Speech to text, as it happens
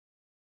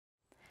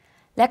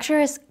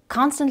Lecturers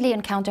constantly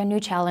encounter new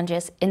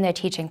challenges in their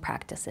teaching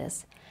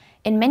practices.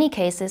 In many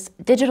cases,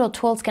 digital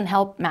tools can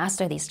help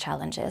master these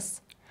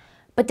challenges.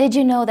 But did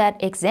you know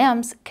that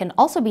exams can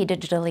also be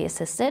digitally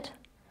assisted?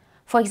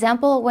 For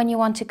example, when you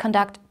want to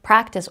conduct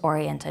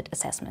practice-oriented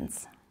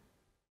assessments.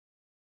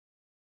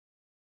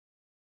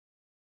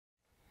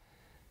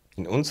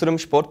 In unserem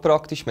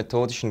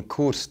sportpraktisch-methodischen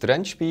Kurs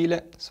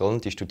Trendspiele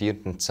sollen die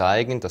Studierenden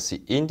zeigen, dass sie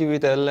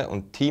individuelle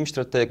und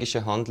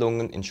teamstrategische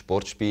Handlungen in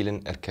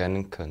Sportspielen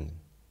erkennen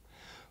können.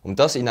 Um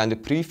das in einer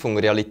Prüfung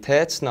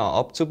realitätsnah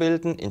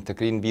abzubilden,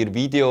 integrieren wir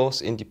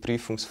Videos in die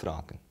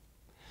Prüfungsfragen.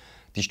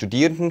 Die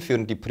Studierenden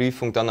führen die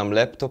Prüfung dann am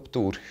Laptop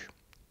durch.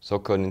 So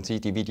können sie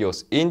die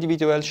Videos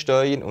individuell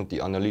steuern und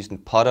die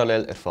Analysen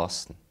parallel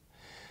erfassen.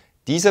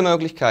 Diese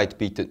Möglichkeit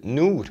bietet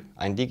nur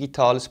ein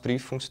digitales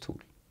Prüfungstool.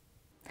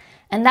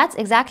 And that's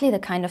exactly the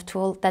kind of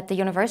tool that the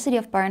University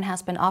of Bern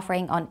has been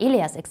offering on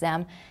Ilias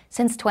exam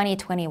since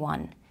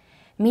 2021.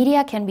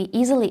 Media can be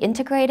easily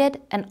integrated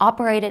and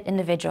operated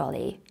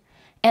individually.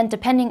 And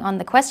depending on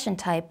the question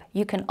type,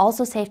 you can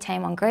also save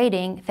time on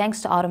grading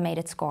thanks to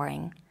automated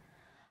scoring.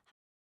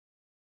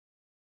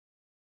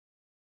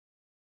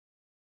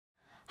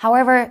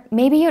 However,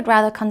 maybe you'd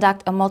rather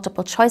conduct a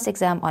multiple choice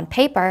exam on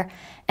paper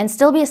and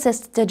still be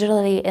assisted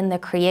digitally in the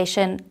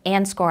creation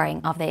and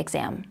scoring of the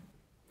exam.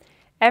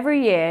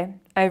 Every year,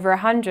 over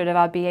 100 of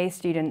our BA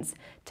students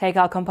take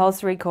our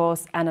compulsory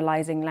course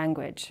Analysing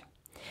Language.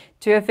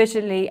 To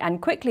efficiently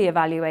and quickly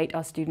evaluate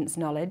our students'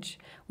 knowledge,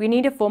 we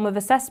need a form of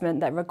assessment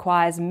that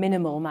requires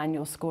minimal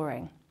manual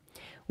scoring.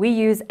 We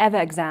use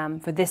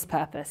EverExam for this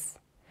purpose.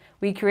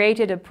 We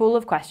created a pool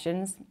of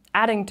questions,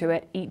 adding to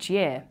it each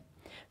year.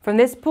 From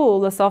this pool,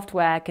 the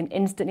software can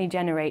instantly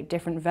generate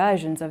different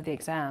versions of the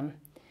exam.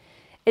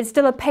 It's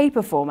still a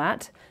paper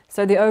format,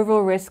 so the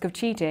overall risk of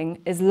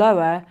cheating is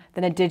lower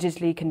than a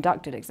digitally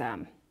conducted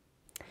exam.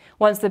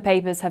 Once the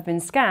papers have been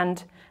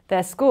scanned,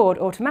 they're scored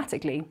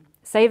automatically,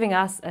 saving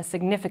us a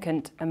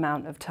significant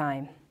amount of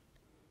time.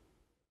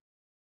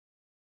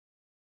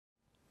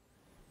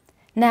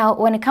 Now,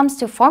 when it comes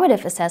to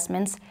formative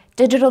assessments,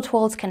 digital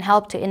tools can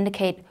help to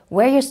indicate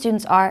where your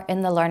students are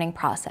in the learning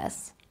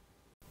process.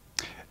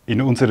 In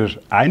unserer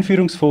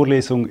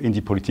Einführungsvorlesung in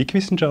die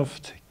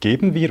Politikwissenschaft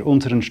geben wir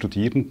unseren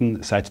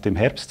Studierenden seit dem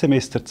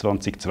Herbstsemester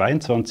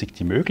 2022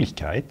 die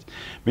Möglichkeit,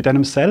 mit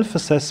einem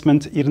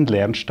Self-Assessment ihren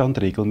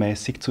Lernstand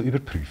regelmäßig zu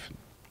überprüfen.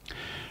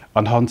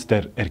 Anhand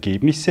der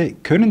Ergebnisse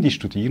können die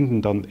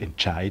Studierenden dann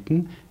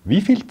entscheiden, wie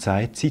viel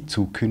Zeit sie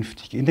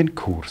zukünftig in den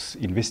Kurs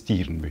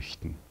investieren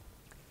möchten.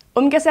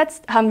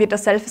 Umgesetzt haben wir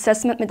das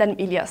Self-Assessment mit einem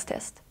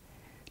Ilias-Test.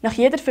 Nach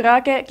jeder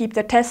Frage gibt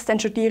der Test den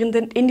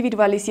Studierenden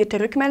individualisierte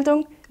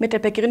Rückmeldung mit der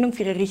Begründung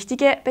für ihre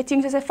richtige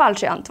bzw.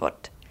 falsche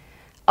Antwort.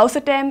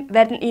 Außerdem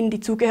werden ihnen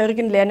die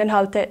zugehörigen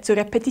Lerninhalte zur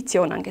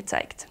Repetition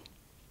angezeigt.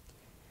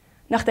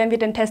 Nachdem wir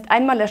den Test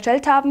einmal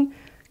erstellt haben,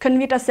 können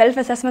wir das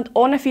Self-Assessment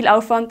ohne viel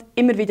Aufwand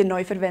immer wieder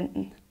neu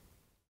verwenden.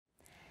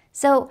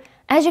 So,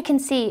 as you can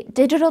see,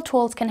 digital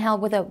tools can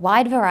help with a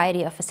wide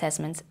variety of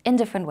assessments in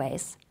different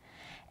ways.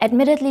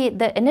 Admittedly,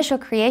 the initial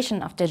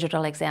creation of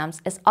digital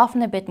exams is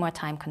often a bit more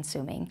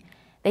time-consuming.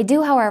 They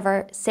do,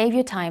 however, save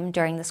you time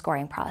during the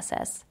scoring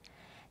process.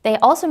 They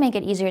also make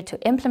it easier to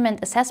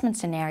implement assessment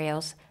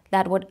scenarios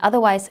that would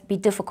otherwise be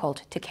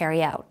difficult to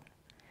carry out.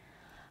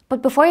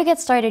 But before you get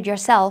started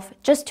yourself,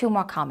 just two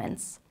more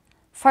comments.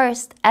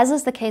 First, as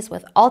is the case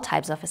with all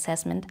types of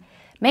assessment,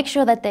 make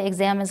sure that the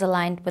exam is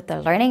aligned with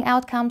the learning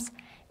outcomes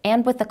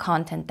and with the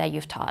content that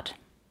you've taught.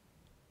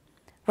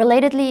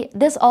 Relatedly,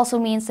 this also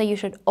means that you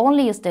should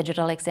only use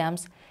digital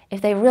exams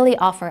if they really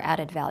offer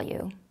added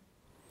value.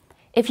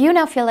 If you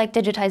now feel like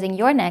digitizing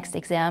your next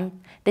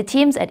exam, the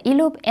teams at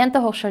ILUB and the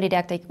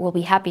Hochschuldidaktik will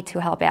be happy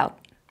to help out.